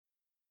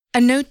A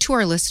note to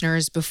our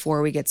listeners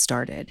before we get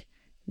started.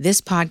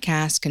 This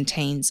podcast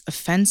contains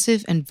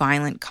offensive and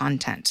violent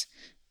content.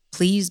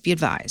 Please be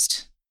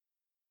advised.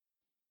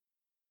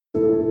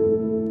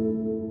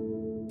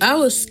 I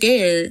was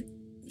scared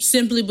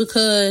simply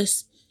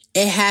because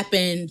it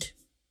happened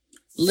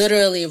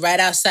literally right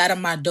outside of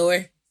my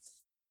door.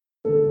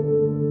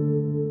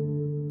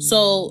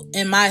 So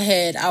in my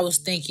head, I was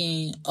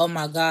thinking, oh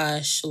my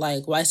gosh,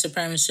 like white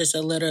supremacists are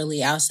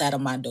literally outside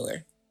of my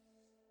door.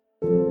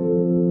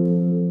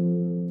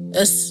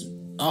 It's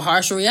a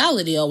harsh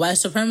reality. A white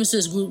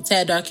supremacist group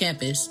tagged our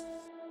campus.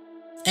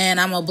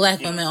 And I'm a Black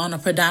woman on a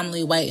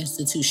predominantly white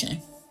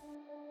institution.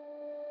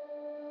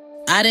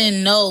 I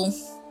didn't know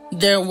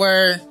there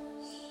were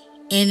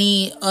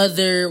any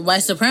other white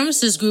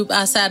supremacist group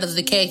outside of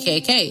the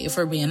KKK, if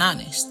we're being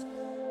honest.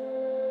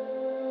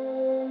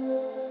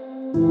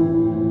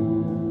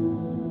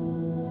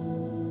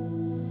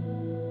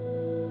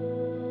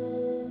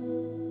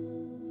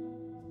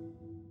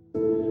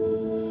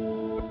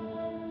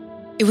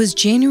 It was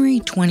January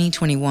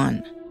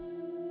 2021.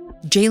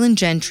 Jalen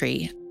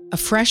Gentry, a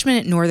freshman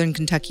at Northern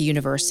Kentucky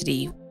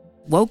University,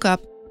 woke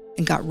up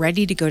and got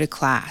ready to go to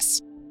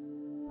class.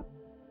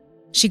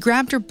 She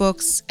grabbed her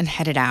books and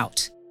headed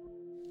out.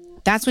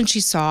 That's when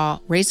she saw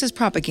racist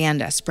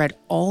propaganda spread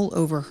all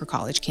over her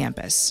college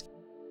campus.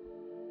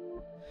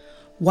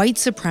 White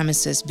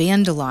supremacists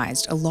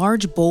vandalized a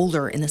large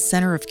boulder in the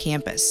center of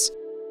campus.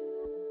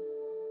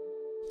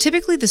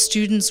 Typically, the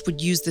students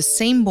would use the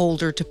same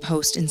boulder to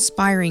post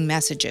inspiring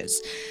messages,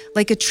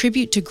 like a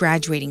tribute to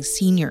graduating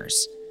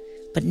seniors.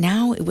 But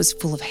now it was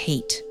full of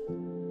hate.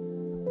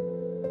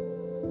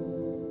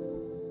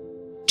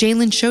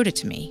 Jalen showed it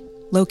to me,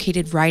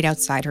 located right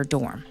outside her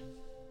dorm.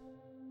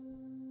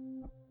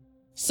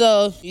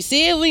 So you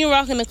see it when you're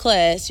walking to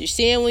class. You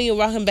see it when you're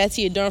walking back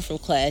to your dorm from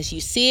class.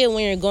 You see it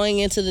when you're going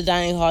into the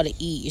dining hall to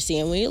eat. You see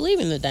it when you're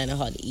leaving the dining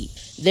hall to eat.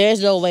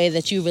 There's no way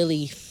that you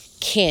really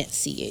can't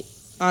see it.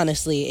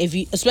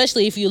 Honestly,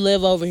 especially if you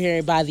live over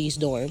here by these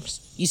dorms,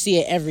 you see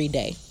it every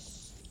day.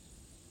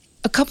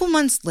 A couple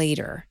months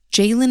later,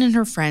 Jalen and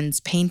her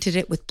friends painted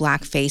it with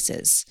black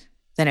faces.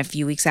 Then a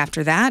few weeks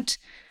after that,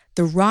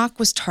 the rock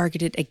was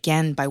targeted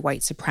again by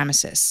white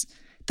supremacists.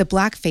 The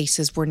black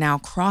faces were now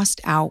crossed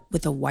out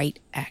with a white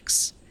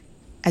X,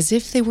 as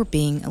if they were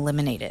being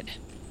eliminated.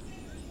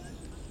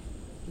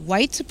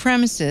 White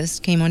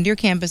supremacists came onto your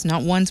campus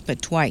not once but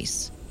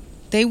twice.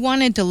 They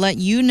wanted to let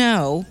you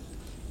know,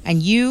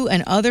 and you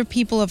and other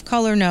people of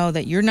color know,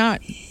 that you're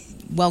not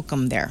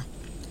welcome there.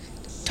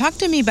 Talk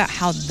to me about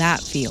how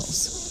that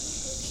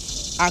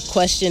feels. I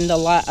questioned a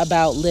lot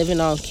about living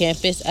on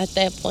campus at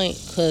that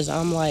point, because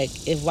I'm like,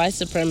 if white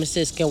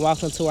supremacists can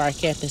walk into our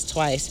campus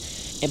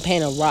twice and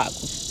paint a rock,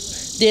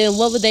 then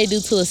what would they do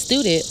to a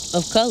student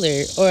of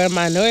color or a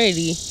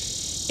minority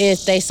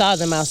if they saw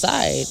them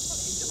outside?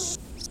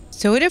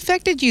 So it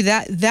affected you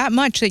that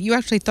much that you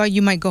actually thought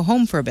you might go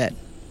home for a bit.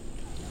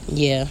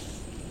 Yeah.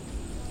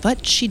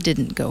 But she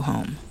didn't go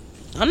home.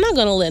 I'm not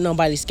going to let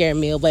nobody scare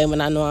me away when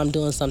I know I'm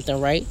doing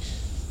something right.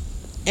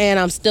 And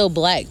I'm still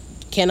Black.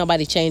 Can't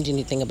nobody change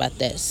anything about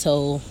that.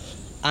 So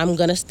I'm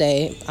going to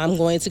stay. I'm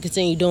going to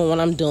continue doing what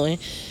I'm doing.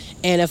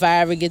 And if I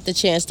ever get the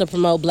chance to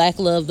promote Black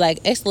love, Black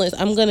excellence,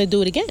 I'm going to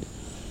do it again.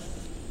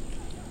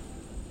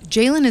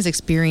 Jalen has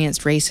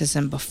experienced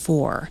racism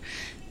before,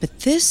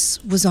 but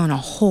this was on a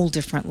whole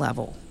different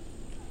level.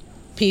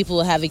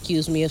 People have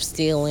accused me of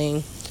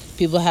stealing.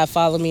 People have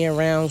followed me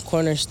around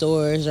corner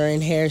stores or in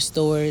hair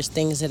stores,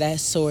 things of that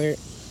sort.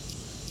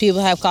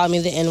 People have called me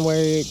the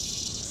N-word,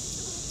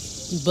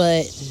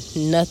 but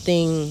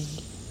nothing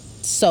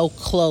so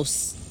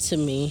close to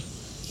me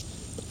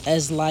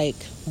as like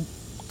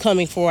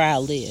coming for where I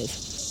live.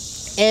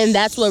 And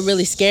that's what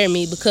really scared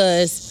me,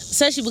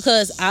 especially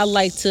because I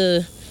like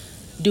to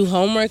do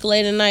homework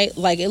late at night.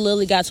 Like, it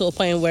literally got to a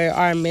point where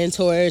our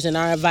mentors and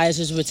our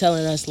advisors were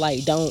telling us,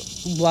 like, don't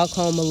walk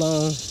home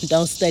alone,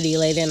 don't study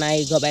late at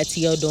night, go back to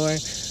your dorm.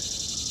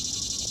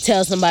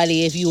 Tell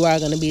somebody if you are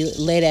going to be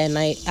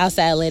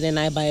outside late at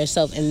night by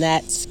yourself. And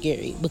that's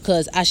scary,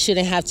 because I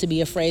shouldn't have to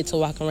be afraid to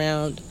walk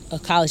around a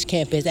college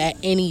campus at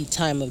any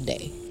time of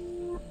day.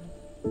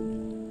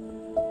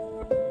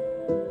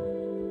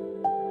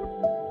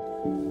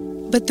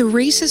 But the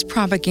racist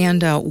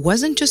propaganda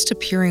wasn't just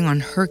appearing on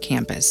her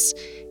campus.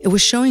 It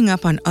was showing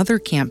up on other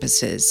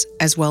campuses,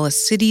 as well as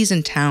cities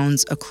and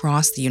towns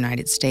across the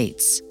United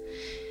States.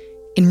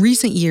 In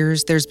recent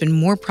years, there's been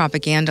more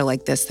propaganda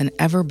like this than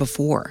ever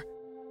before.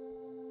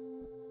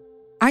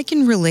 I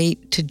can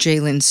relate to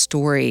Jalen's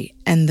story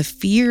and the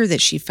fear that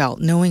she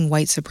felt knowing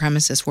white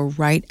supremacists were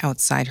right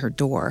outside her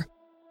door.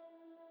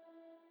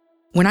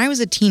 When I was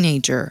a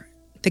teenager,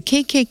 the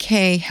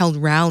KKK held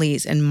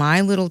rallies in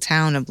my little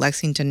town of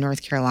Lexington,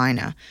 North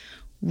Carolina,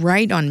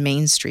 right on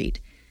Main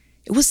Street.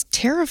 It was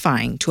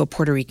terrifying to a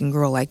Puerto Rican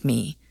girl like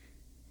me.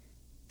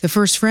 The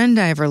first friend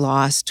I ever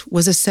lost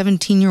was a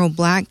 17-year-old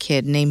Black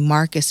kid named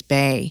Marcus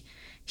Bay.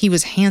 He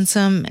was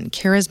handsome and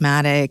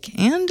charismatic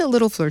and a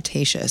little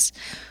flirtatious.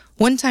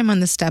 One time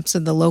on the steps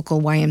of the local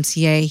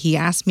YMCA, he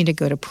asked me to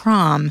go to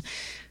prom.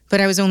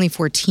 But I was only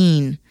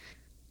 14.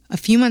 A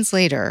few months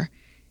later,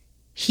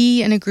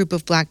 he and a group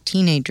of Black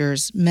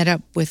teenagers met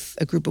up with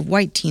a group of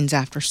white teens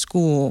after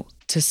school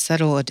to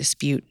settle a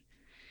dispute.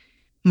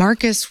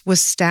 Marcus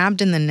was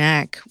stabbed in the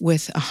neck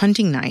with a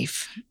hunting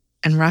knife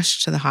and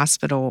rushed to the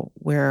hospital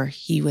where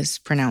he was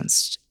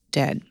pronounced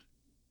dead.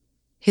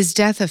 His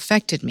death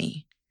affected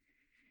me.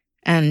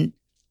 And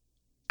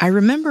I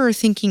remember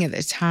thinking at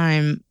the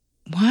time,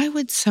 why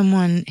would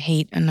someone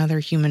hate another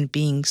human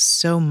being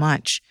so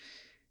much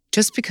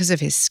just because of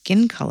his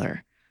skin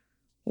color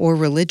or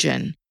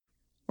religion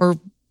or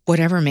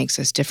whatever makes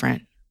us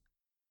different?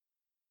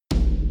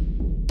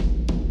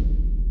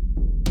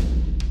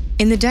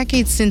 In the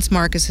decades since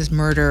Marcus's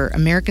murder,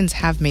 Americans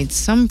have made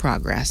some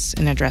progress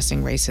in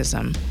addressing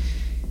racism.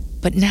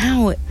 But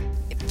now it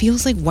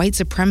feels like white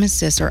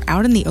supremacists are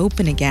out in the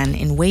open again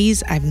in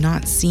ways I've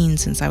not seen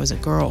since I was a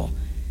girl.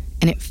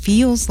 And it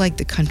feels like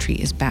the country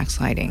is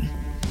backsliding.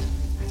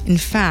 In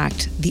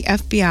fact, the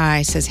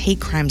FBI says hate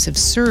crimes have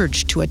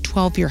surged to a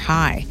 12-year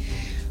high,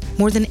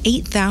 more than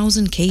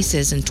 8,000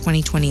 cases in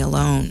 2020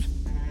 alone.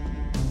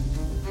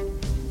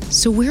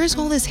 So where is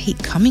all this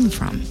hate coming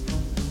from?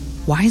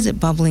 Why is it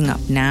bubbling up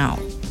now?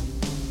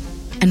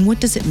 And what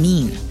does it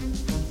mean?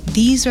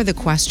 These are the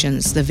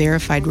questions the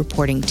Verified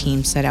reporting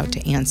team set out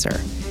to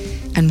answer.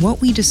 And what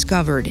we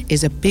discovered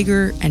is a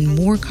bigger and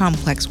more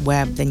complex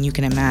web than you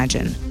can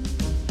imagine.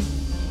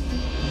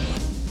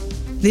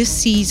 This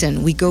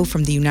season, we go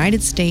from the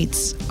United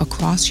States,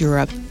 across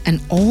Europe, and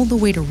all the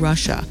way to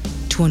Russia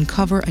to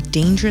uncover a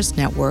dangerous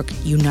network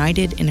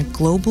united in a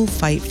global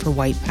fight for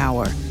white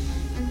power.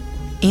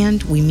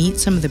 And we meet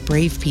some of the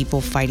brave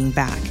people fighting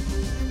back.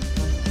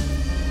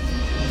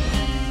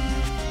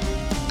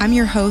 I'm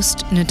your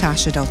host,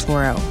 Natasha Del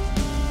Toro.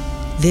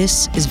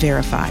 This is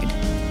Verified,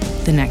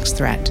 the next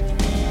threat.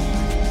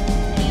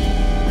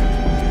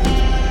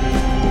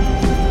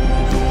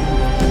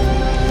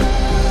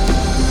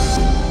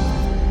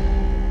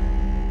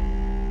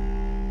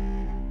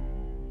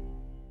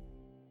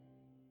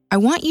 I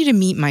want you to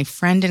meet my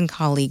friend and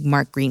colleague,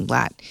 Mark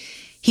Greenblatt.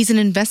 He's an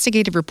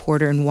investigative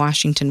reporter in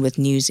Washington with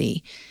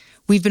Newsy.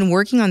 We've been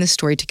working on this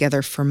story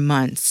together for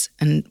months,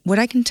 and what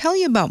I can tell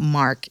you about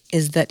Mark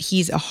is that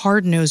he's a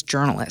hard-nosed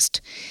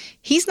journalist.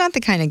 He's not the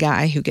kind of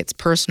guy who gets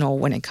personal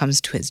when it comes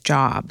to his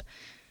job.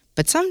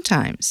 But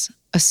sometimes,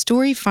 a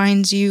story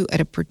finds you at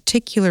a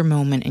particular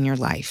moment in your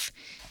life,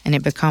 and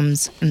it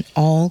becomes an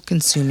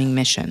all-consuming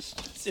mission.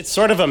 It's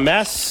sort of a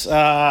mess,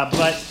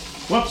 but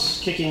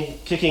whoops,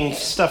 kicking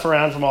stuff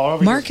around from all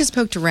over. Mark has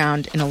poked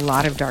around in a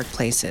lot of dark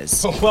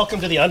places.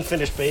 Welcome to the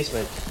unfinished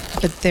basement.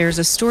 But there's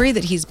a story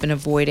that he's been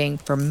avoiding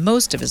for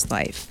most of his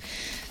life.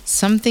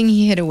 Something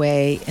he hid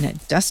away in a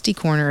dusty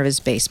corner of his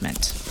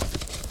basement.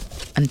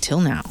 Until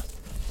now.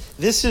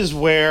 This is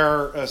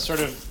where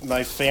sort of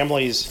my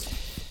family's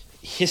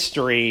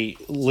history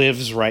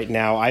lives right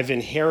now. I've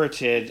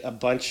inherited a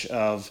bunch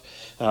of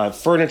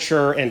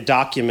furniture and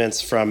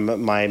documents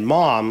from my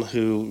mom,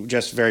 who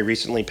just very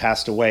recently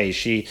passed away.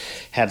 She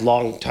had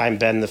long time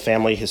been the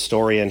family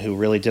historian who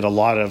really did a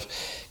lot of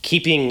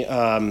keeping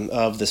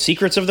of the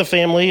secrets of the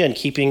family and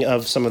keeping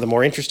of some of the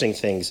more interesting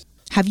things.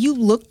 Have you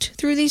looked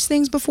through these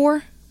things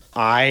before?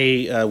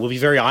 I will be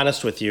very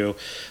honest with you.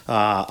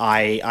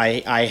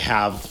 I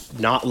have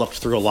not looked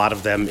through a lot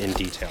of them in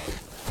detail.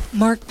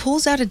 Mark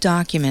pulls out a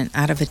document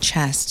out of a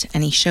chest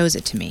and he shows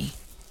it to me.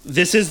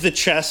 This is the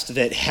chest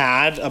that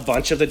had a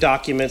bunch of the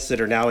documents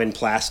that are now in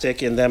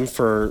plastic in them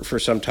for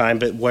some time,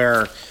 but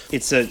where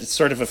it's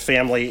sort of a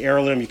family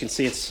heirloom. You can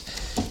see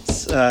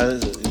it's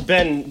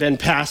been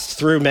passed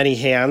through many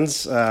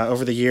hands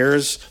over the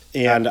years,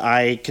 and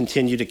I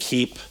continue to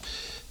keep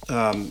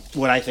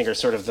what I think are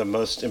sort of the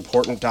most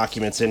important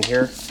documents in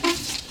here.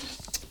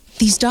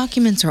 These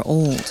documents are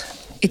old.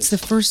 It's the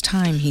first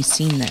time he's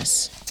seen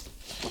this.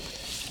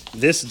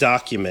 This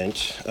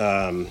document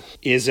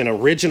is an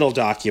original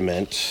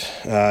document.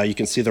 You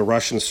can see the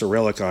Russian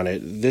Cyrillic on it.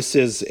 This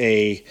is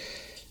a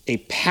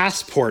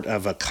passport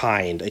of a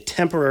kind, a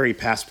temporary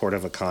passport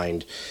of a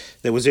kind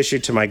that was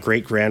issued to my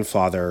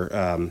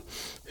great-grandfather,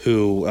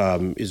 who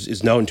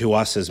is known to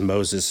us as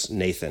Moses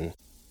Nathan.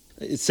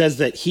 It says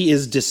that he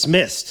is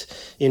dismissed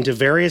into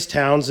various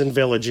towns and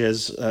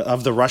villages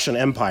of the Russian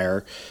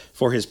Empire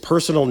for his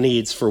personal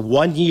needs for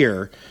 1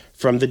 year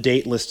from the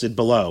date listed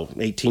below,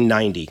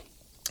 1890.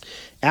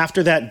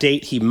 After that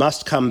date, he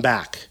must come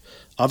back.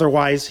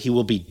 Otherwise, he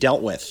will be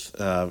dealt with,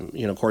 according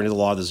to the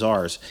law of the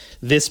czars.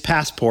 This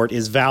passport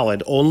is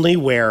valid only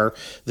where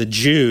the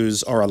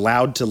Jews are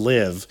allowed to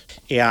live.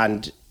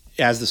 And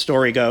as the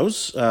story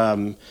goes,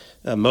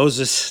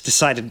 Moses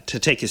decided to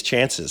take his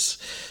chances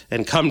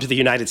and come to the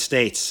United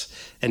States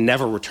and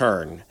never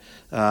return.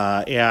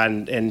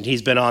 And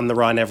he's been on the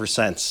run ever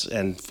since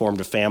and formed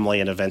a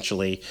family. And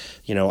eventually,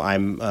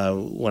 I'm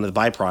one of the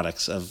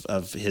byproducts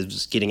of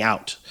his getting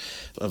out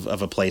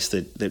of a place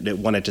that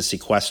wanted to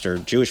sequester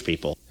Jewish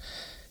people.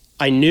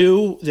 I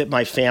knew that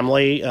my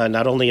family,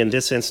 not only in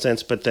this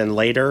instance, but then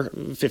later,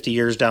 50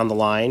 years down the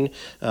line,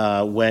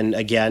 when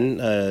again,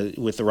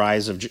 with the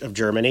rise of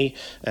Germany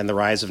and the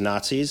rise of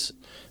Nazis,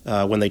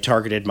 when they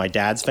targeted my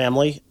dad's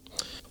family.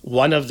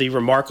 One of the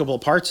remarkable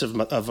parts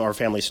of our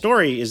family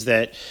story is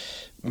that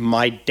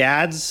my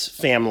dad's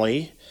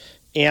family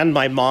and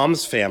my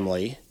mom's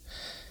family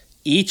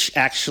each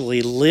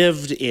actually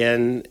lived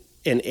in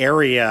an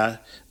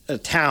area, a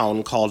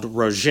town called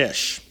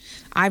Rozhish.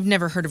 I've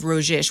never heard of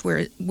Rozhish.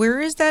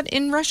 Where is that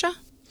in Russia?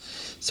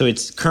 So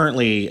it's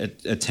currently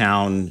a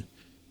town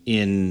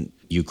in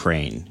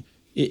Ukraine.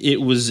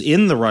 It was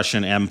in the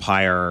Russian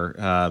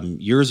Empire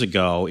years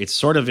ago. It's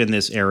sort of in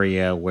this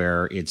area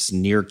where it's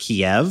near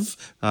Kiev.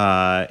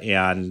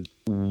 And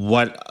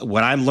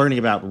what I'm learning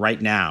about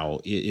right now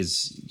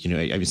is,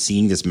 I'm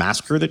seeing this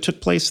massacre that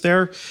took place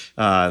there.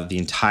 The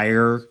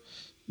entire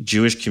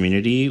Jewish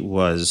community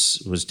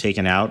was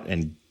taken out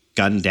and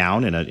gunned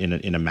down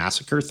in a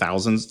massacre.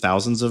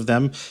 Thousands of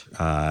them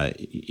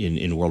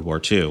in World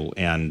War II,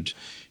 and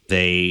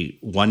they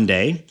one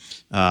day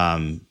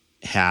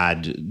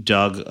had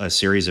dug a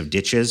series of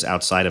ditches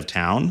outside of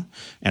town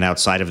and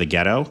outside of the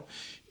ghetto,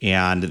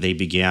 and they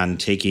began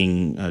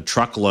taking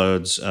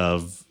truckloads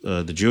of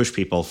the Jewish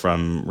people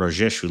from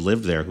Rozhish who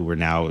lived there, who were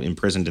now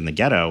imprisoned in the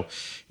ghetto,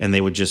 and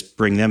they would just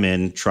bring them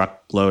in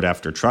truckload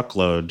after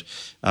truckload,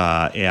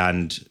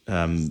 and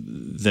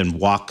then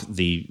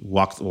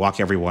walk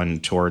everyone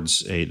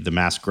towards the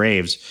mass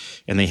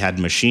graves. And they had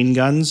machine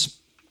guns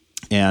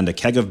and a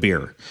keg of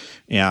beer,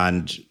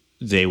 and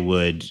they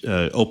would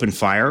open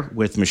fire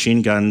with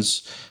machine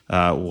guns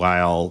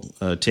while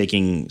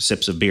taking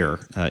sips of beer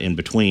in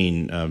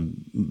between,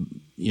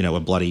 a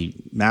bloody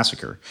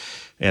massacre.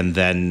 And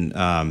then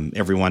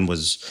everyone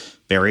was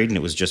buried, and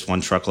it was just one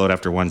truckload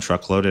after one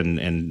truckload, and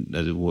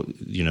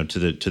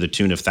to the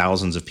tune of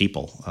thousands of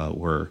people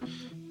were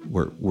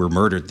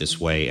murdered this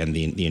way, and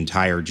the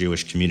entire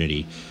Jewish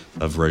community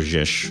of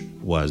Rozhish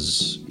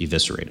was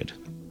eviscerated.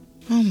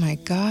 Oh my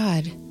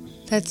God,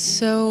 that's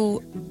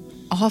so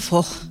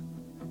awful.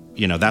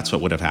 That's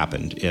what would have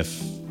happened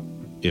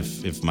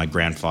if my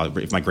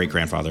great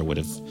grandfather would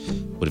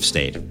have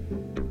stayed.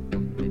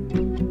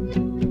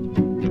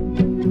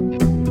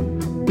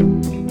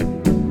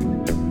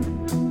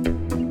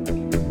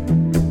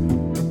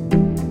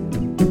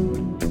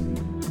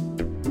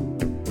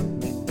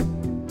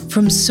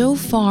 From so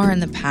far in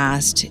the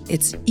past,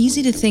 it's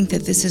easy to think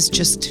that this is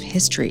just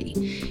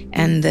history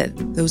and that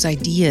those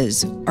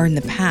ideas are in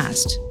the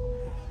past.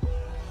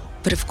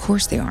 But of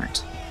course they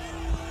aren't,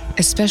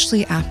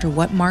 especially after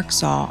what Mark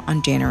saw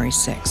on January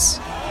 6th.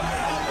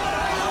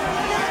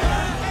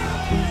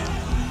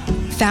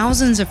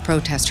 Thousands of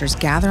protesters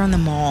gather on the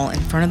mall in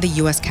front of the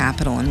U.S.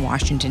 Capitol in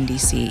Washington,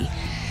 D.C.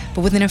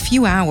 But within a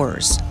few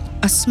hours,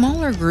 a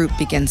smaller group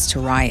begins to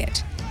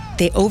riot.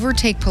 They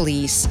overtake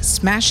police,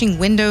 smashing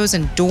windows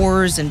and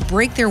doors, and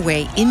break their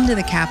way into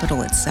the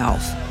Capitol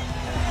itself.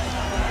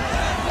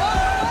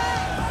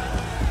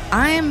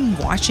 I am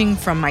watching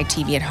from my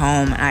TV at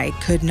home. I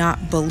could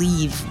not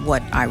believe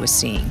what I was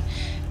seeing.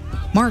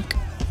 Mark,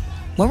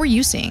 what were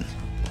you seeing?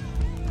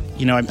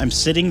 I'm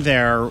sitting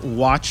there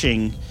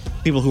watching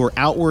people who are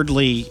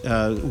outwardly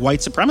white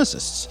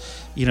supremacists.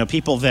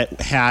 People that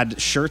had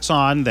shirts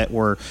on that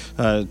were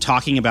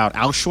talking about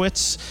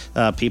Auschwitz,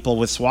 people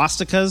with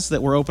swastikas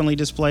that were openly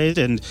displayed.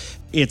 And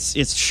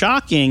it's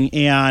shocking.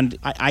 And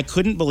I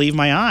couldn't believe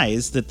my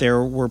eyes that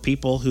there were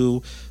people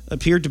who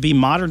appeared to be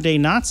modern day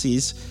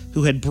Nazis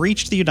who had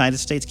breached the United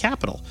States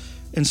Capitol.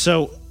 And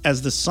so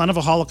as the son of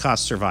a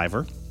Holocaust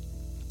survivor,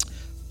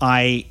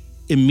 I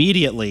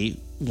immediately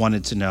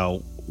wanted to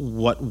know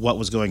what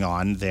was going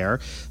on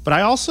there. But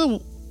I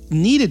also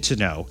needed to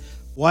know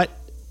what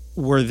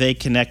were they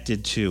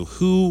connected to?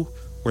 Who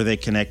were they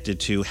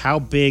connected to? How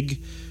big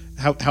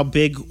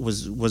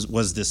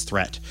was this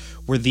threat?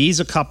 Were these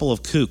a couple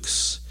of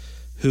kooks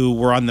who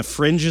were on the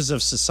fringes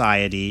of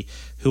society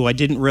who I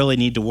didn't really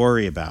need to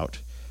worry about?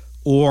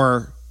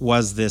 Or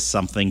was this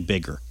something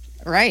bigger?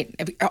 Right.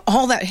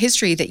 All that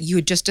history that you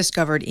had just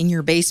discovered in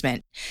your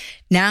basement,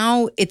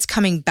 now it's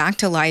coming back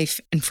to life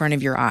in front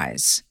of your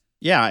eyes.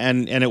 Yeah,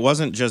 and it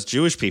wasn't just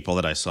Jewish people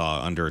that I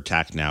saw under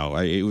attack now.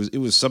 It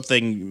was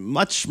something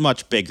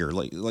much bigger,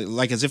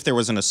 like as if there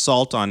was an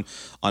assault on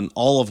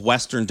all of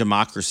Western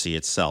democracy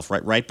itself,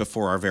 right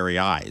before our very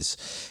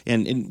eyes.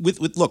 And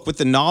with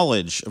the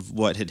knowledge of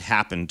what had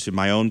happened to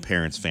my own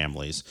parents'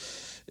 families,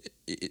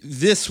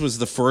 this was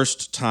the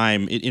first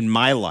time in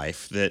my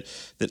life that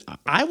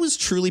I was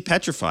truly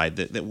petrified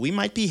that we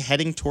might be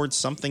heading towards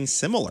something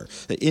similar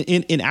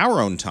in our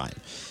own time.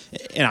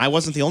 And I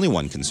wasn't the only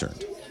one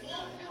concerned.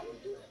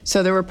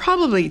 So there were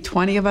probably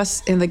 20 of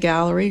us in the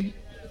gallery,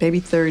 maybe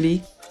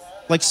 30.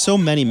 Like so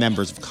many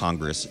members of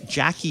Congress,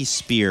 Jackie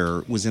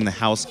Speer was in the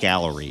House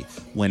gallery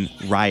when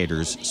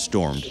rioters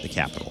stormed the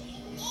Capitol.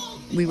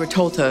 We were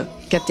told to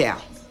get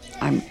down.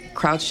 I'm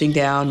crouching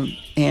down,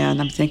 and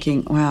I'm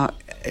thinking, wow,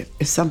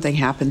 if something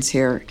happens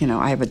here,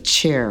 I have a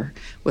chair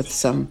with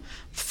some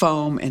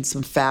foam and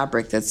some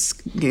fabric that's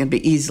going to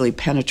be easily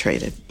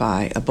penetrated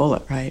by a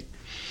bullet, right?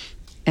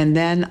 And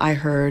then I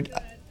heard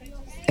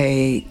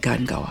a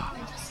gun go off.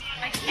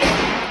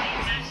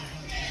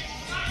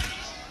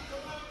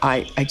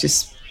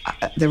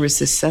 There was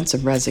this sense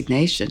of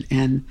resignation,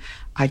 and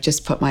I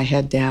just put my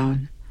head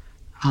down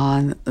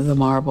on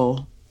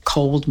the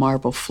cold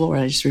marble floor.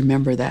 I just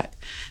remember that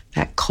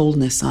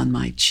coldness on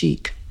my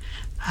cheek.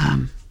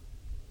 And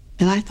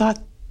I thought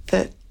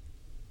that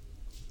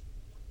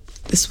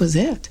this was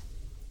it.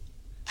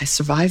 I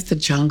survived the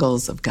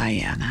jungles of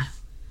Guyana,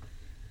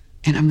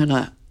 and I'm going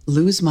to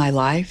lose my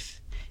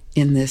life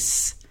in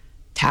this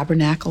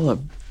tabernacle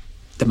of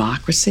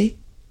democracy.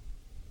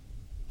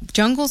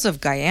 Jungles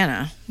of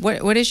Guyana.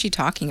 What is she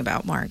talking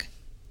about, Mark?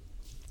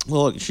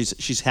 Well,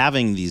 she's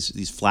having these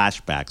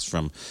flashbacks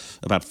from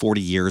about 40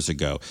 years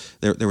ago.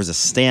 There was a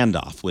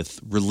standoff with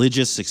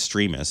religious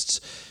extremists,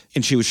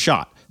 and she was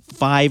shot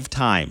 5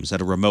 times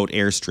at a remote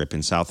airstrip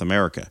in South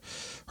America.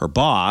 Her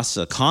boss,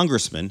 a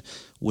congressman,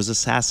 was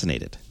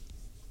assassinated.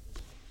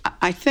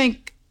 I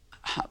think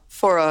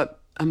for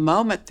a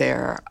moment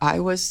there, I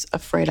was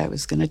afraid I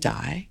was going to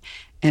die,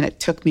 and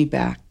it took me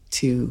back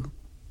to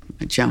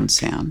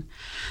Jonestown.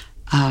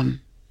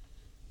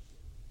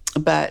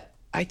 But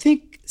I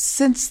think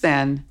since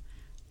then,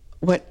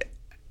 what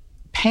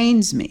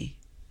pains me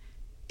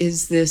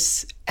is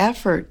this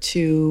effort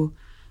to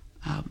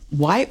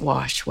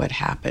whitewash what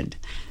happened,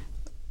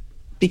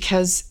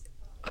 because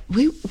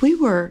we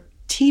were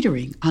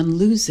teetering on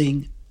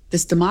losing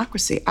this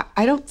democracy.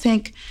 I don't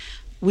think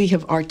we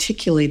have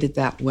articulated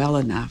that well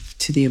enough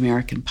to the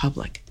American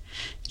public.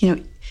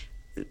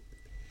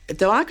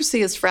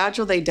 Democracy is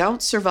fragile. They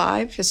don't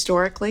survive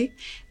historically,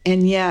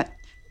 and yet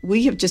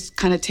we have just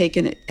kind of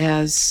taken it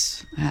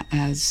as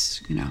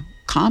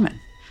common,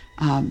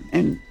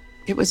 and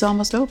it was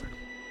almost over.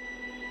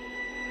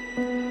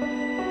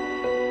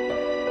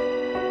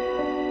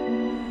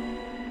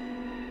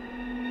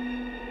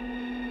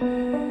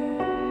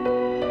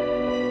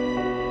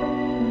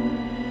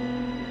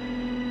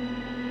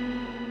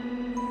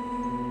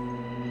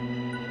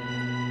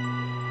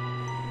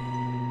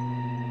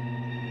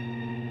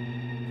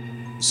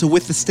 So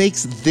with the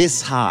stakes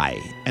this high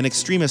and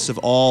extremists of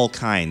all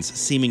kinds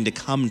seeming to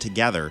come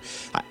together,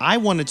 I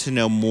wanted to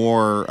know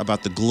more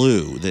about the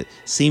glue that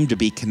seemed to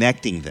be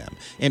connecting them,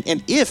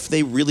 and if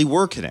they really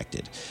were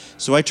connected.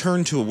 So I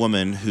turned to a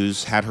woman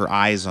who's had her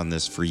eyes on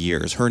this for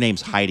years. Her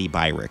name's Heidi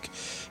Beirich.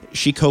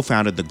 She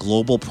co-founded the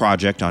Global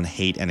Project on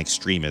Hate and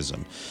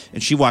Extremism,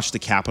 and she watched the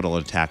Capitol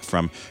attack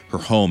from her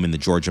home in the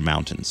Georgia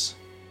mountains.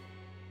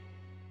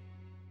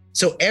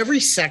 So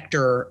every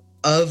sector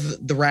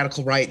of the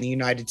radical right in the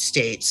United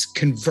States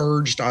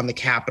converged on the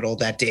Capitol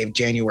that day of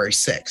January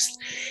 6th.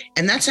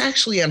 And that's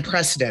actually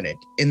unprecedented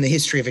in the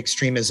history of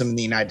extremism in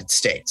the United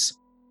States.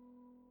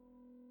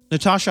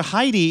 Natasha,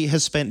 Heidi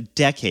has spent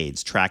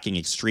decades tracking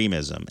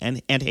extremism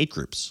and hate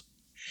groups.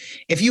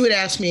 If you had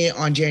asked me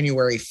on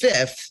January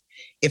 5th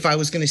if I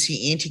was going to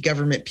see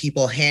anti-government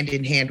people hand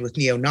in hand with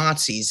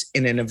neo-Nazis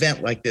in an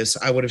event like this,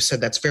 I would have said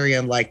that's very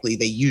unlikely.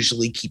 They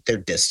usually keep their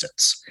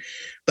distance.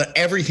 But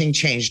everything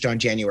changed on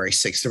January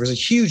 6th. There was a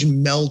huge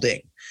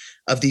melding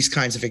of these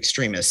kinds of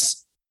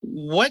extremists.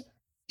 What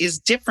is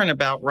different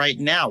about right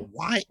now?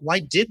 Why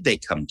did they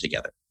come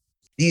together?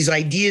 These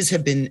ideas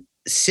have been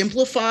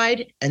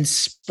simplified and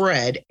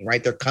spread,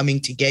 right? They're coming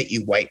to get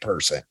you, white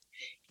person.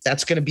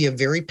 That's going to be a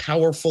very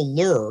powerful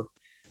lure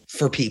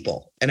for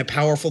people and a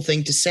powerful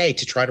thing to say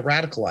to try to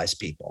radicalize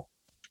people.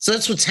 So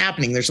that's what's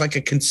happening. There's like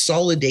a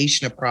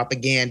consolidation of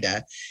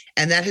propaganda,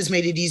 and that has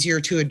made it easier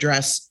to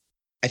address,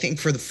 I think,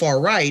 for the far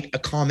right, a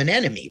common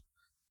enemy.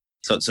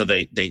 So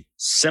they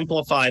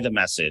simplify the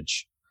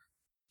message,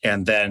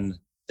 and then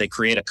they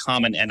create a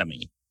common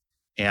enemy,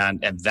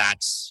 and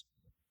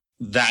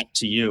that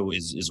to you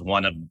is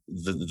one of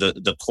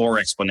the core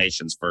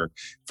explanations for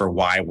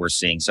why we're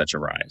seeing such a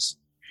rise.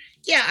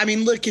 Yeah, I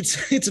mean, look,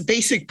 it's a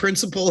basic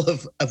principle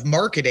of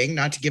marketing,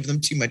 not to give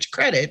them too much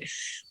credit,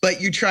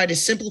 but you try to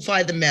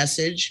simplify the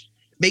message,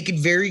 make it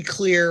very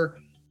clear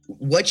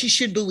what you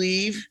should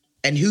believe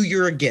and who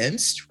you're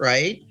against,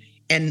 right?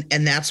 And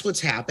that's what's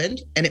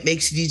happened. And it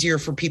makes it easier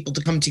for people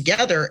to come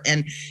together.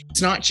 And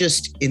it's not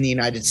just in the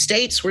United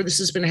States where this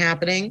has been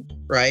happening,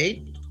 right?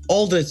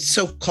 All the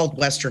so-called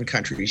Western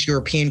countries,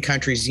 European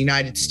countries, the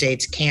United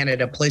States,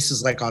 Canada,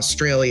 places like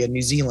Australia,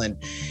 New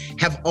Zealand,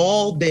 have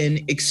all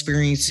been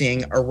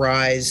experiencing a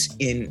rise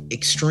in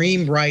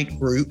extreme right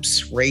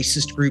groups,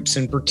 racist groups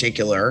in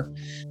particular,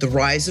 the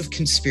rise of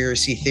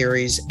conspiracy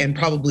theories, and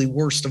probably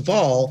worst of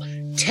all,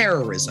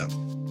 terrorism.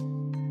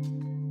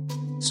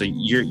 So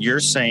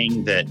you're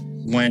saying that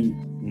when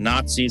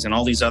Nazis and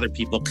all these other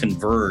people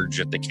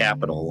converge at the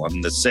Capitol on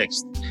the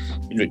 6th,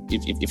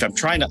 if I'm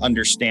trying to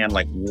understand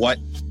like what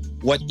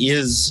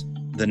is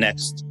the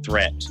next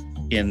threat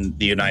in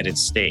the United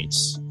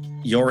States,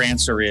 your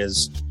answer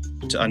is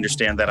to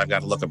understand that I've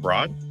got to look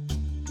abroad?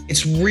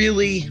 It's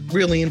really,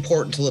 really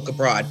important to look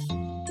abroad.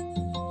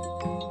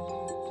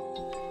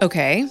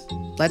 Okay,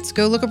 let's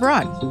go look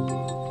abroad.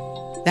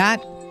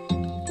 That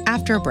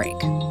after a break.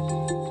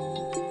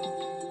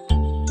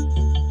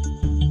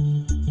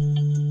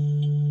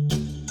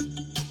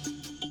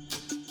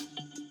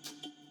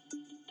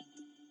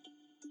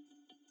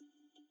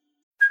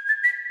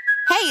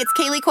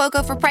 Kaylee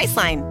Cuoco for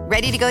Priceline.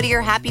 Ready to go to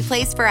your happy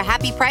place for a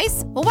happy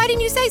price? Well, why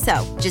didn't you say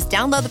so? Just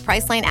download the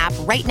Priceline app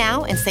right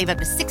now and save up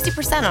to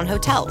 60% on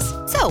hotels.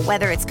 So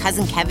whether it's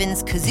Cousin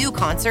Kevin's Kazoo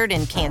Concert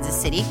in Kansas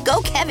City,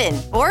 go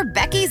Kevin, or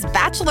Becky's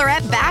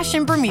Bachelorette Bash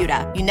in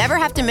Bermuda, you never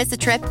have to miss a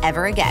trip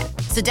ever again.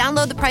 So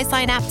download the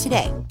Priceline app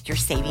today. Your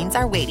savings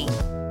are waiting.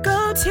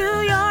 Go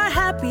to your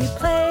happy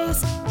place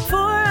for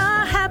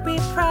a happy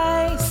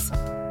price.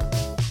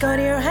 Go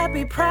to your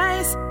happy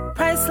price,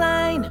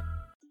 Priceline.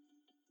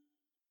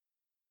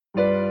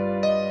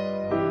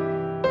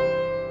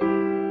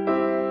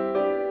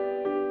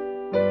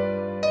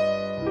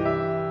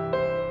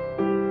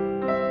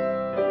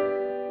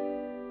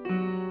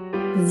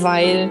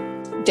 Weil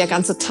der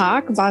ganze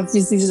Tag war,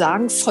 wie Sie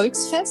sagen,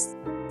 Volksfest.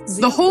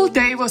 The whole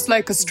day was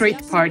like a street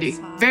party,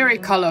 very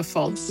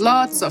colorful,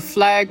 lots of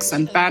flags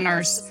and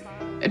banners.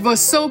 It was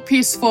so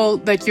peaceful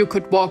that you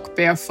could walk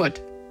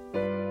barefoot.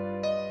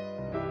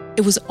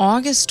 It was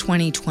August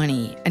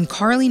 2020, and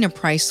Karolina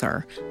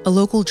Preissler, a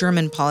local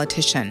German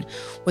politician,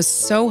 was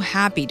so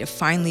happy to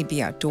finally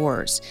be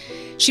outdoors.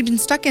 She'd been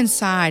stuck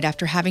inside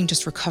after having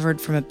just recovered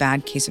from a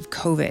bad case of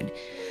COVID.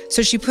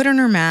 So she put on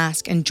her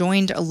mask and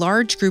joined a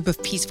large group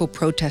of peaceful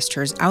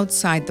protesters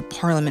outside the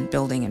Parliament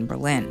building in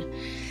Berlin.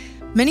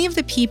 Many of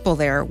the people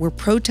there were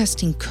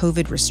protesting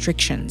COVID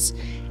restrictions,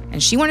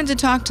 and she wanted to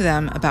talk to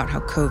them about how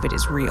COVID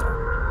is real.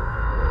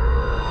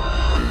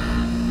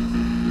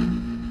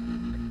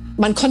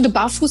 Man konnte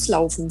barfuß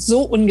laufen,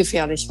 so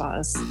ungefährlich war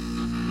es.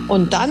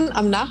 Und dann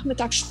am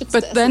Nachmittag spitzte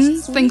But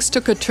then things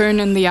took a turn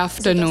in the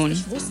afternoon.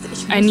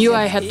 I knew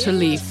I had to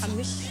leave.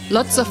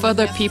 Lots of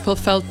other people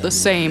felt the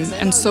same,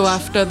 and so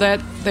after that,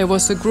 there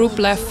was a group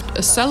left,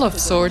 a cell of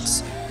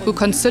sorts, who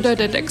considered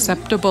it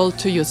acceptable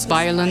to use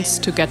violence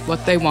to get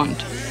what they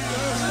want.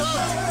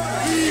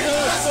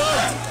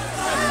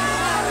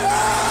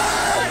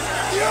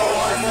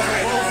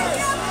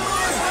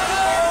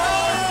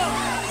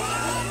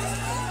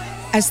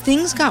 As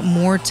things got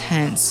more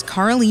tense,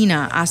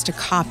 Karolina asked a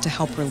cop to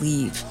help her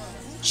leave.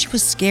 She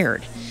was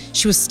scared.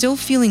 She was still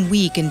feeling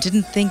weak and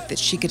didn't think that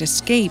she could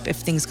escape if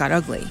things got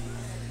ugly.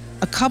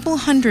 A couple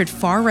hundred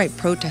far-right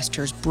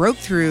protesters broke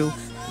through,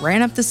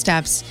 ran up the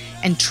steps,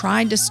 and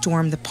tried to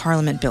storm the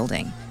Parliament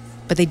building,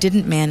 but they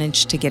didn't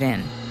manage to get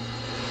in.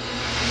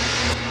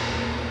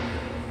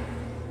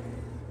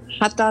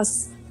 Hat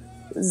das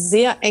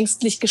sehr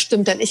ängstlich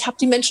gestimmt, denn ich habe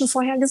die Menschen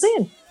vorher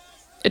gesehen.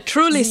 It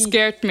truly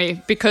scared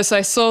me because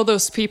I saw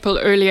those people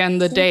earlier in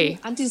the day.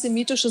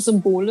 Antisemitische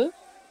Symbole.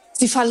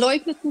 Sie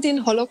verleugneten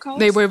den Holocaust.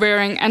 They were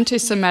wearing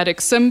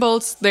anti-Semitic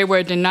symbols. They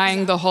were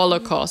denying the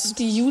Holocaust.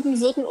 Die Juden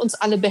würden uns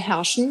alle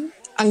beherrschen.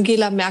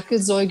 Angela Merkel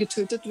soll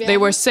getötet werden. They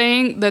were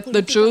saying that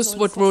the Jews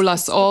would rule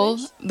us all,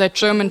 that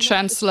German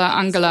Chancellor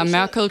Angela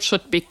Merkel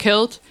should be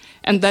killed,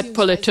 and that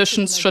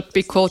politicians should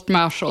be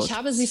court-martialed. Ich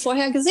habe sie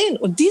vorher gesehen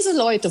und diese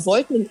Leute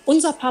wollten in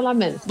unser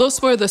Parlament.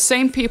 Those were the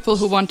same people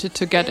who wanted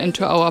to get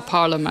into our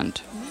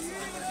parliament.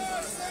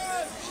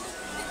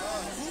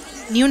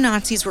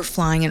 Neo-Nazis were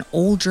flying an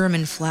old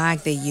German flag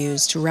they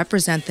used to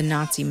represent the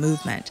Nazi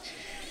movement.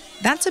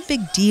 That's a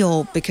big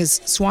deal because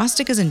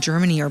swastikas in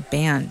Germany are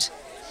banned.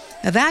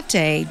 Now, that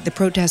day, the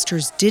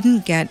protesters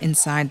didn't get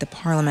inside the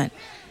parliament.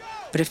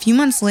 But a few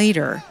months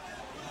later,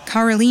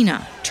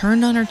 Karolina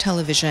turned on her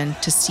television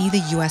to see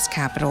the U.S.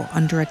 Capitol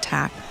under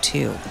attack,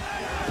 too.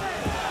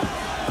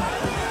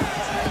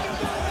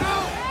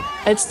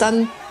 Als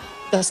dann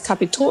das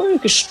Kapitol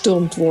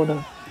gestürmt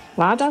wurde,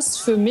 war das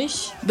für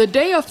mich The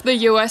day of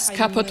the US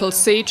Capitol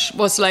siege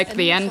was like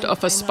the end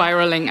of a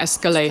spiraling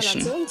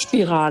escalation.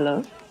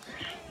 Spirale.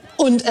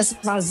 Und es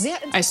war sehr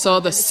I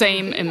saw the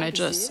same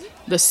images,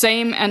 the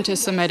same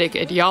anti-Semitic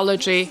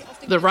ideology,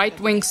 the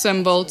right-wing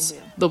symbols,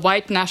 the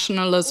white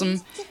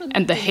nationalism,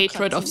 and the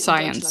hatred of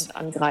science.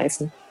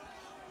 Angreifen.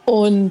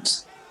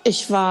 Und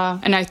ich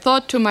war And I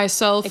thought to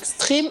myself,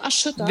 extrem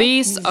erschüttert.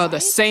 these are the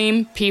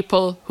same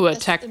people who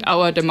attacked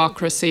our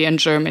democracy in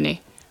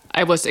Germany.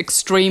 I was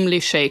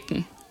extremely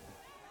shaken.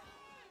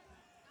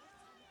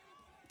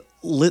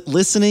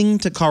 Listening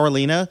to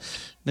Karolina,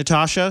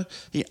 Natasha,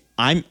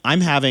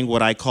 I'm having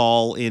what I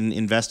call in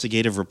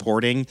investigative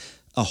reporting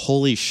a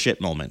holy shit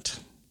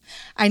moment.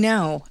 I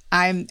know.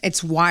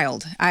 It's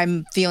wild.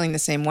 I'm feeling the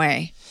same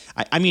way.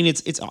 I mean,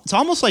 it's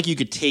almost like you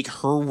could take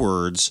her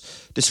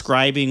words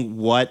describing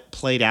what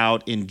played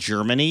out in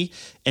Germany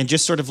and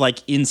just sort of like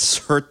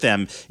insert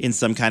them in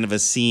some kind of a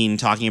scene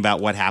talking about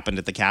what happened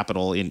at the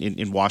Capitol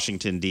in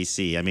Washington,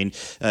 D.C. I mean,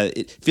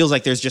 it feels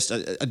like there's just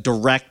a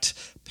direct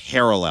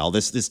parallel.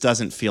 This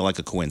doesn't feel like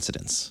a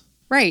coincidence.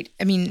 Right.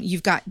 I mean,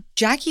 you've got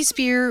Jackie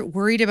Speer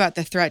worried about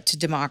the threat to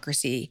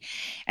democracy.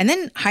 And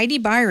then Heidi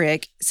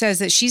Beirich says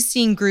that she's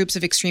seeing groups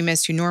of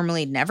extremists who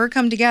normally never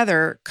come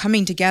together,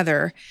 coming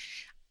together.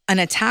 An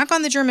attack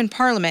on the German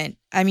parliament.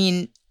 I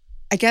mean,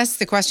 I guess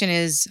the question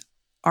is,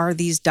 are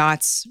these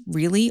dots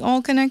really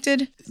all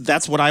connected?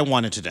 That's what I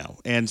wanted to know.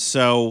 And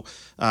so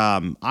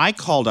I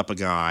called up a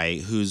guy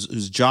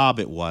whose job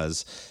it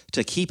was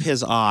to keep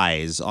his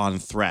eyes on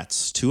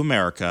threats to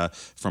America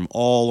from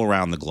all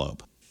around the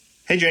globe.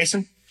 Hey,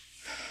 Jason.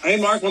 Hey,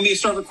 Mark, want me to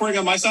start recording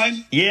on my side?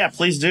 Yeah,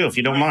 please do, if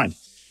you don't mind.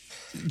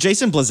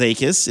 Jason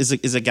Blazakis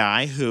is a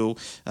guy who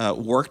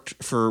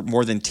worked for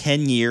more than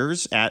 10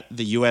 years at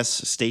the U.S.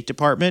 State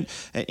Department,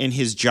 and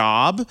his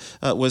job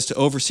was to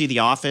oversee the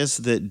office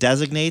that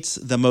designates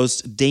the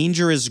most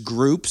dangerous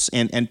groups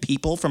and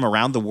people from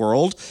around the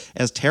world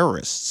as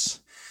terrorists.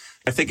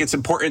 I think it's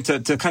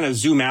important to kind of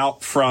zoom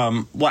out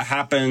from what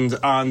happened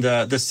on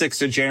the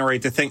 6th of January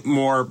to think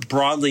more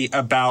broadly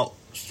about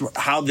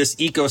how this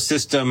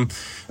ecosystem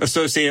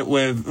associated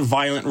with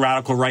violent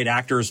radical right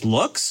actors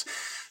looks.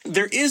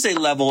 There is a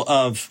level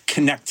of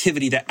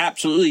connectivity that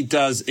absolutely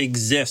does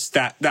exist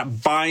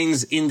that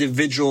binds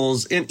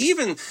individuals and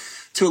even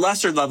to a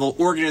lesser level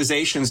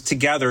organizations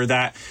together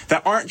that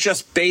aren't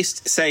just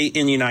based, say,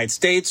 in the United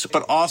States,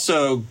 but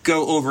also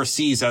go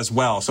overseas as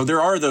well. So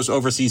there are those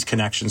overseas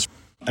connections.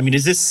 I mean,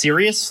 is this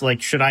serious?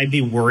 Like, should I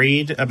be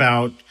worried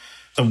about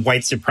the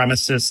white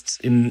supremacists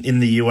in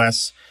the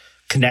U.S.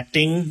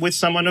 connecting with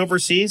someone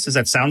overseas? Does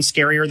that sound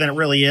scarier than it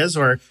really is?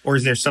 Or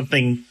is there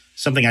something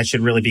I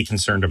should really be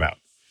concerned about?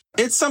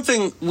 It's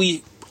something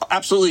we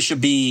absolutely should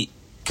be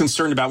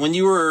concerned about. When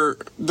you were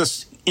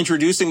just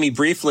introducing me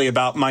briefly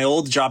about my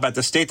old job at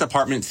the State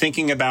Department,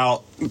 thinking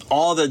about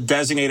all the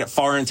designated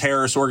foreign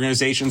terrorist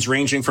organizations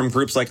ranging from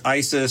groups like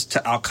ISIS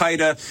to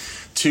Al-Qaeda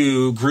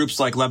to groups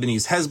like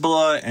Lebanese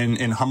Hezbollah and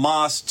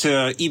Hamas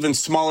to even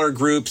smaller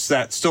groups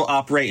that still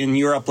operate in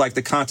Europe like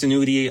the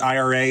Continuity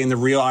IRA and the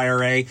Real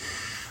IRA.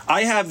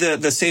 I have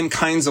the same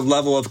kinds of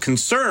level of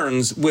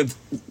concerns with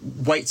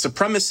white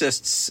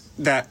supremacists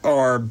that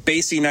are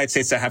based in the United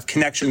States that have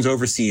connections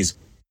overseas.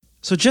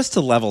 So just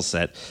to level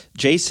set,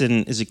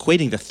 Jason is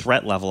equating the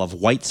threat level of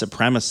white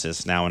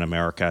supremacists now in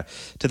America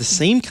to the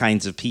same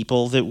kinds of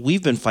people that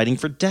we've been fighting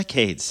for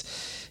decades.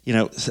 You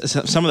know,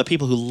 some of the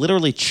people who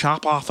literally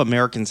chop off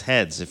Americans'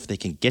 heads if they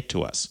can get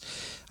to us.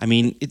 I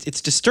mean,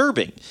 it's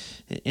disturbing.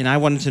 And I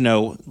wanted to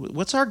know,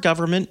 what's our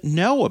government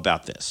know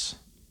about this?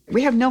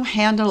 We have no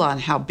handle on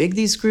how big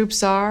these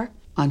groups are,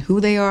 on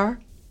who they are.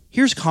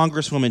 Here's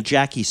Congresswoman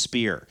Jackie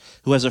Speier,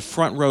 who has a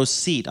front row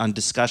seat on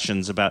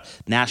discussions about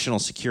national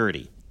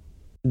security.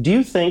 Do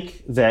you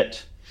think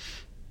that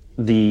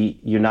the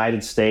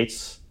United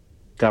States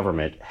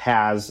government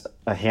has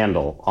a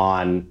handle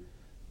on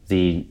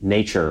the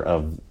nature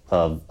of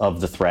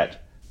the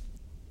threat?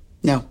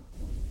 No,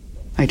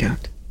 I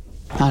don't.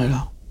 Not at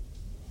all.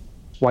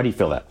 Why do you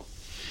feel that?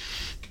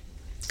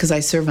 Because I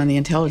serve on the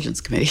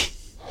Intelligence Committee.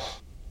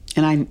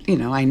 And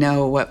I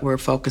know what we're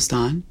focused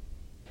on.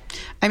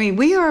 I mean,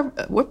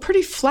 we're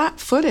pretty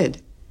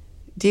flat-footed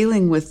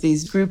dealing with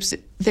these groups.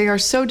 They are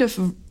so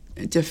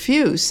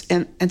diffuse,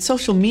 and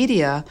social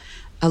media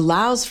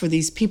allows for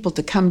these people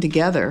to come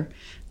together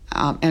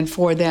and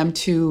for them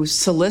to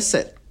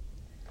solicit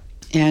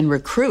and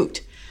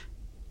recruit.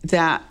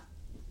 That,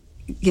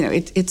 you know,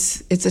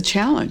 it's a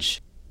challenge.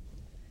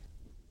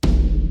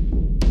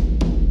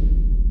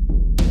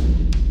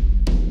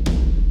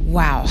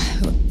 Wow,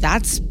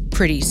 that's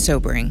pretty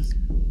sobering.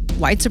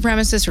 White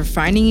supremacists are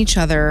finding each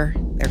other,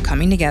 they're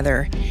coming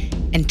together,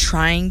 and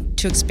trying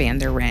to expand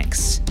their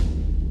ranks.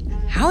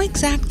 How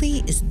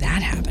exactly is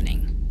that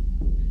happening?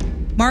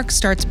 Mark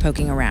starts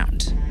poking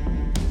around.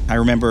 I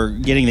remember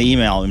getting the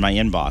email in my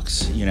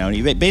inbox, and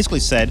he basically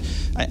said,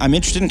 I'm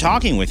interested in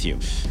talking with you.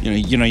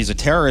 He's a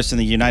terrorist in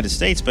the United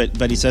States,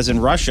 but he says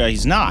in Russia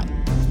he's not.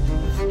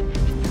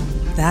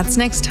 That's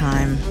next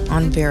time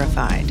on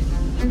Verified.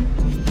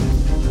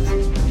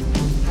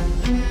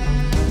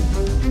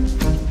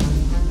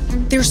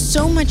 There's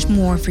so much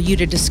more for you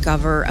to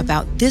discover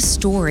about this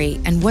story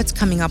and what's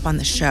coming up on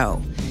the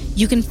show.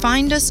 You can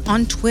find us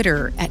on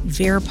Twitter at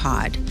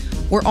Veripod.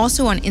 We're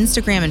also on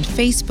Instagram and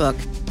Facebook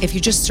if you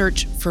just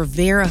search for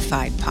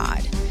Verified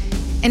Pod.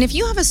 And if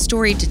you have a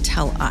story to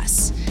tell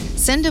us,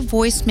 send a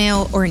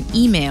voicemail or an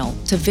email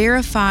to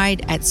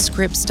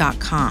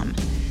verified@scripps.com.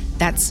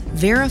 That's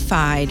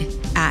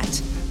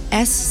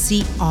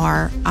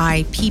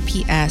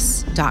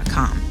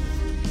verified@scripps.com.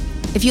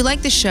 If you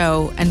like the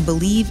show and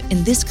believe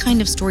in this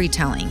kind of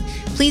storytelling,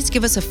 please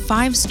give us a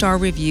 5-star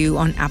review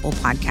on Apple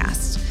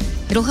Podcasts.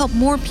 It'll help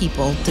more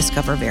people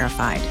discover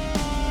Verified.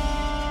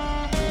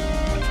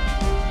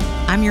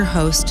 I'm your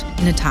host,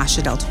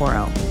 Natasha Del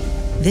Toro.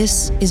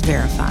 This is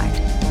Verified.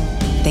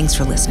 Thanks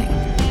for listening.